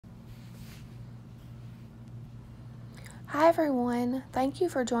Hi everyone, thank you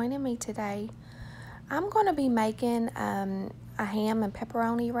for joining me today. I'm going to be making a ham and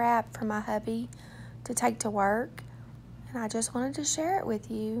pepperoni wrap for my hubby to take to work, and I just wanted to share it with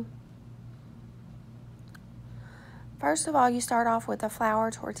you. First of all, you start off with a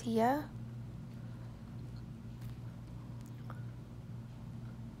flour tortilla.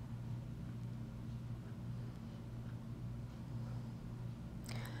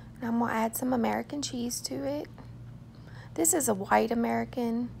 And I'm going to add some American cheese to it. This is a white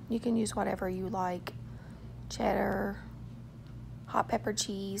American. You can use whatever you like. Cheddar, hot pepper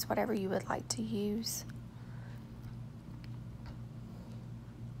cheese, whatever you would like to use.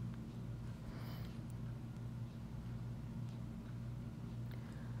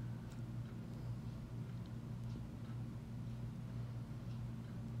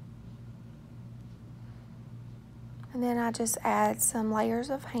 And then I just add some layers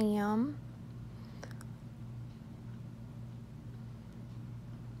of ham.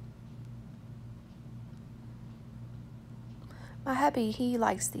 My hubby, he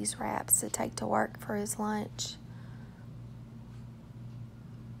likes these wraps to take to work for his lunch.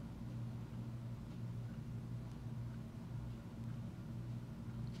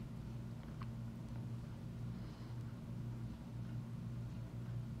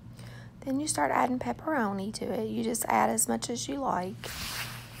 Then you start adding pepperoni to it. You just add as much as you like.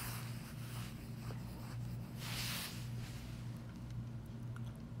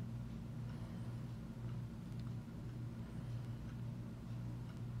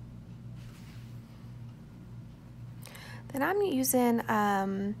 Then I'm using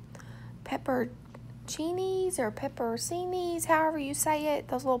pepperoncinis or pepperoncinis, however you say it.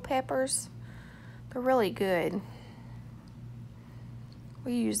 Those little peppers, they're really good.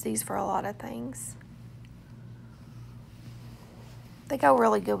 We use these for a lot of things. They go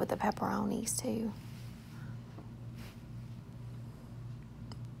really good with the pepperonis too.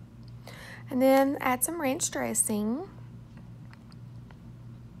 And then add some ranch dressing.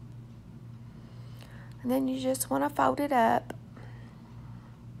 And then you just want to fold it up.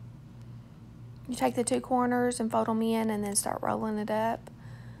 You take the two corners and fold them in and then start rolling it up.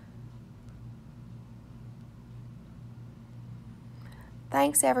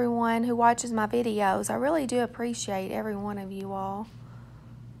 Thanks everyone who watches my videos. I really do appreciate every one of you all.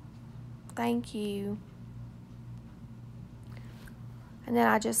 Thank you. And then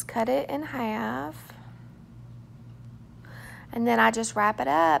I just cut it in half. And then I just wrap it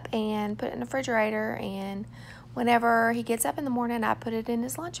up and put it in the refrigerator, and whenever he gets up in the morning, I put it in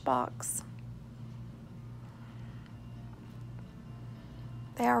his lunchbox.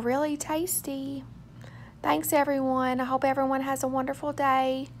 They are really tasty. Thanks everyone. I hope everyone has a wonderful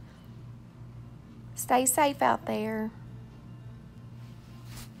day. Stay safe out there.